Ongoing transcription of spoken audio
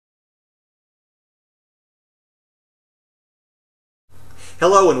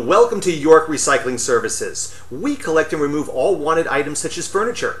Hello and welcome to York Recycling Services. We collect and remove all wanted items such as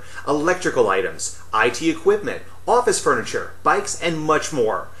furniture, electrical items, IT equipment, office furniture, bikes, and much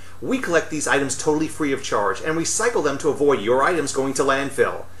more. We collect these items totally free of charge and recycle them to avoid your items going to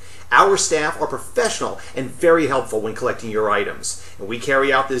landfill. Our staff are professional and very helpful when collecting your items, and we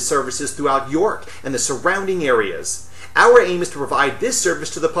carry out these services throughout York and the surrounding areas. Our aim is to provide this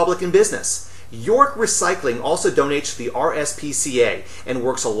service to the public and business. York Recycling also donates to the RSPCA and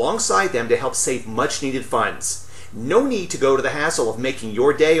works alongside them to help save much needed funds. No need to go to the hassle of making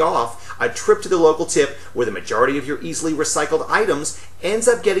your day off a trip to the local tip where the majority of your easily recycled items ends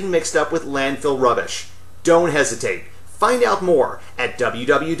up getting mixed up with landfill rubbish. Don't hesitate. Find out more at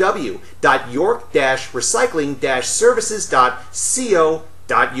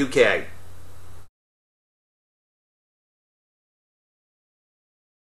www.york-recycling-services.co.uk.